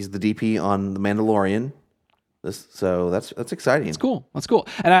the DP on The Mandalorian. So that's exciting. That's cool.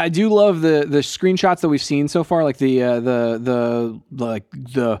 And I do love the screenshots that we've seen so far, like the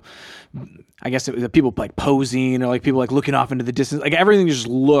I guess the people like posing or like people like looking off into the distance. Like everything just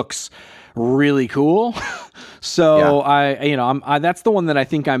looks really cool. So yeah. That's the one that I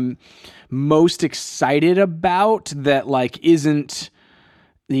think I'm most excited about. That like isn't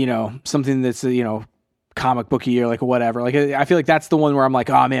something that's comic booky or like whatever. Like I feel like that's the one where I'm like,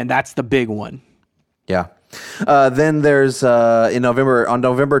 oh man, that's the big one. Yeah. Then there's on November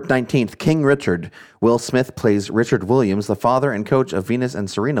 19th, King Richard. Will Smith plays Richard Williams, the father and coach of Venus and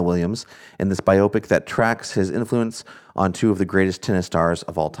Serena Williams, in this biopic that tracks his influence on two of the greatest tennis stars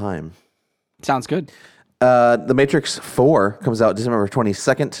of all time. Sounds good. The Matrix 4 comes out December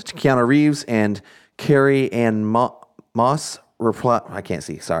 22nd. Keanu Reeves and Carrie-Anne Moss reply. I can't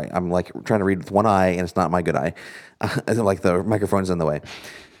see. Sorry, I'm like trying to read with one eye, and it's not my good eye. Like the microphone's in the way.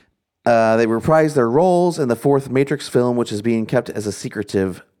 They reprise their roles in the fourth Matrix film, which is being kept as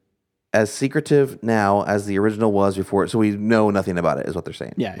secretive now as the original was before. So we know nothing about it, is what they're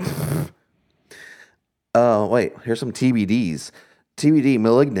saying. Yeah. Oh, wait. Here's some TBDs. TBD,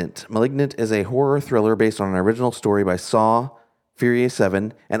 Malignant. Malignant is a horror thriller based on an original story by Saw, Furious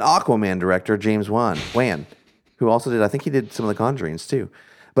 7, and Aquaman director James Wan, who also I think he did some of the Conjurings too.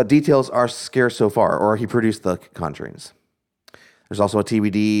 But details are scarce so far, or he produced the Conjurings. There's also a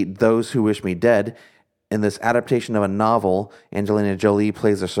TBD, Those Who Wish Me Dead. In this adaptation of a novel, Angelina Jolie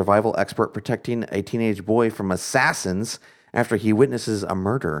plays a survival expert protecting a teenage boy from assassins after he witnesses a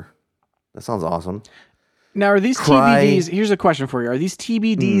murder. That sounds awesome. Now, are these TBDs, here's a question for you. Are these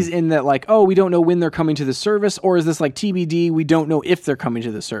TBDs in that like, oh, we don't know when they're coming to the service, or is this like TBD, we don't know if they're coming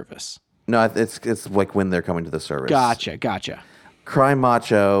to the service? No, it's like when they're coming to the service. Gotcha. Cry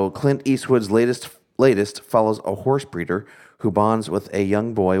Macho, Clint Eastwood's latest follows a horse breeder who bonds with a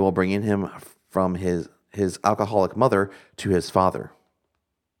young boy while bringing him from his alcoholic mother to his father.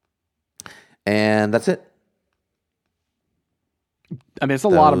 And that's it. I mean, it's a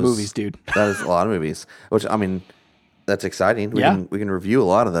lot of movies, dude. That is a lot of movies, which, I mean, that's exciting. We can review a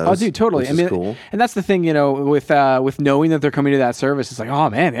lot of those. Oh, dude, totally. Which is cool. And that's the thing, with knowing that they're coming to that service, it's like, oh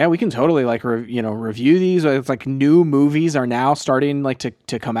man, yeah, we can totally like, review these. It's like new movies are now starting like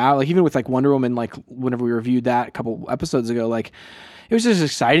to come out. Like even with like Wonder Woman, like whenever we reviewed that a couple episodes ago, like it was just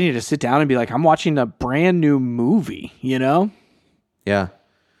exciting to sit down and be like, I'm watching a brand new movie, Yeah,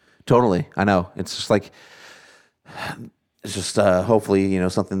 totally. I know. It's just like, hopefully,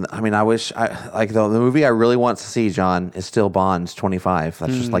 something. I mean, I wish the movie I really want to see, John, is still Bond 25.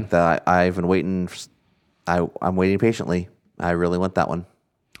 That's just like I've been waiting. I'm waiting patiently. I really want that one.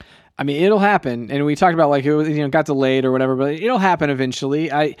 I mean, it'll happen, and we talked about like it got delayed or whatever, but it'll happen eventually.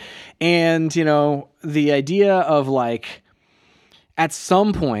 The idea of like at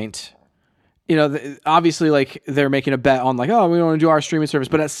some point. Obviously, like they're making a bet on like, oh, we want to do our streaming service.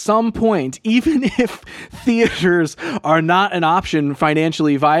 But at some point, even if theaters are not an option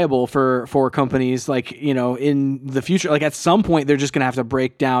financially viable for companies, like, in the future, like at some point, they're just going to have to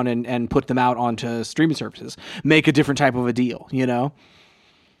break down and put them out onto streaming services, make a different type of a deal, Yeah.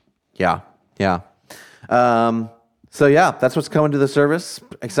 So yeah, that's what's coming to the service.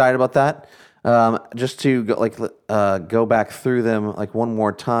 Excited about that. Just to go back through them like one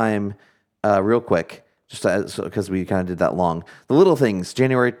more time. Real quick, just because we kind of did that long. The Little Things, I'm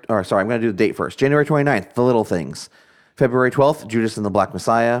going to do the date first. January 29th, The Little Things. February 12th, Judas and the Black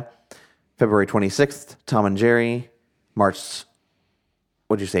Messiah. February 26th, Tom and Jerry. March,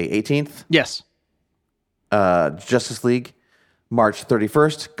 what'd you say, 18th? Yes. Justice League. March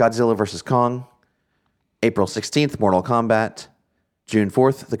 31st, Godzilla vs. Kong. April 16th, Mortal Kombat. June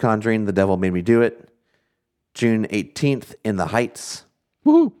 4th, The Conjuring, The Devil Made Me Do It. June 18th, In the Heights.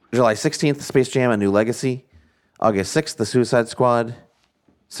 Woohoo! July 16th, Space Jam: A New Legacy. August 6th, The Suicide Squad.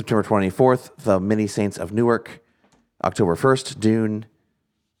 September 24th, The Many Saints of Newark. October 1st, Dune.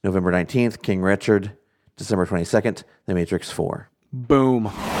 November 19th, King Richard. December 22nd, The Matrix 4.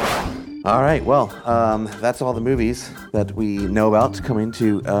 Boom. All right, well, that's all the movies that we know about coming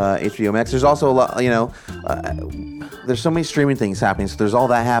to HBO Max. There's also a lot, there's so many streaming things happening. So there's all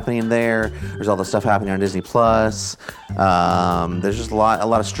that happening there. There's all the stuff happening on Disney Plus. There's just a lot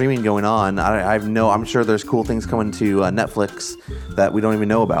of streaming going on. I'm sure there's cool things coming to Netflix that we don't even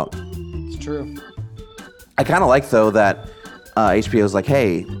know about. It's true. I kind of like though that HBO's like,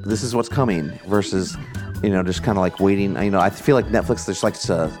 hey, this is what's coming versus. Just kind of like waiting. I feel like Netflix just likes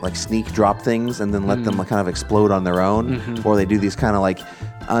to like sneak drop things and then let them kind of explode on their own, or they do these kind of like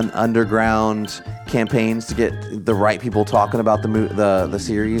underground campaigns to get the right people talking about the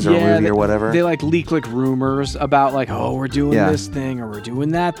series or movie or whatever. They like leak like rumors about like, oh, we're doing this thing or we're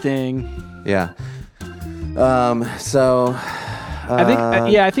doing that thing. Yeah. I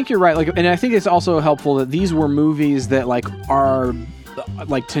think you're right. Like, and I think it's also helpful that these were movies that like are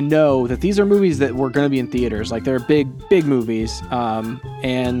like to know that these are movies that were going to be in theaters. Like they're big movies.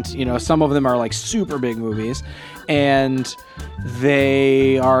 And you know, some of them are like super big movies, and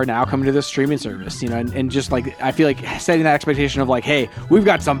they are now coming to the streaming service, you know, and just like, I feel like setting that expectation of like, hey, we've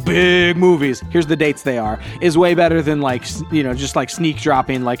got some big movies, here's the dates they are, is way better than like, you know, just like sneak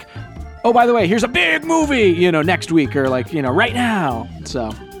dropping like, oh, by the way, here's a big movie, you know, next week or like, you know, right now.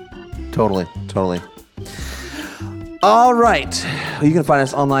 So totally. All right. You can find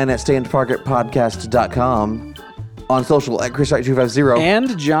us online at stayontargetpodcast.com, on social at ChrisWright250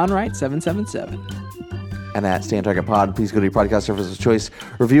 and John Wright 777, and at Stay on Target Pod. Please go to your podcast service of choice,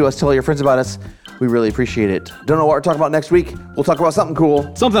 review us, tell your friends about us. We really appreciate it. Don't know what we're talking about next week? We'll talk about something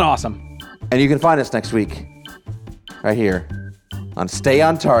cool, something awesome, and you can find us next week right here on Stay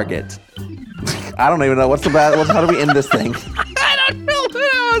on Target. I don't even know how do we end this thing? I don't know what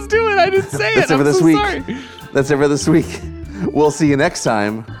I was doing. I didn't say That's it. it for I'm this so week. Sorry. That's it for this week. We'll see you next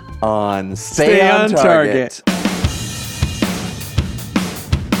time on Stay on Target. I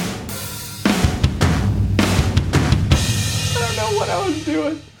don't know what I was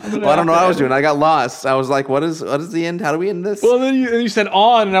doing. Well, I don't know what I was doing. I got lost. I was like, what is the end? How do we end this? Well, then you said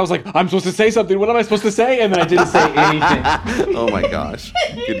on, and I was like, I'm supposed to say something. What am I supposed to say? And then I didn't say anything. Oh my gosh.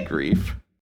 Good grief.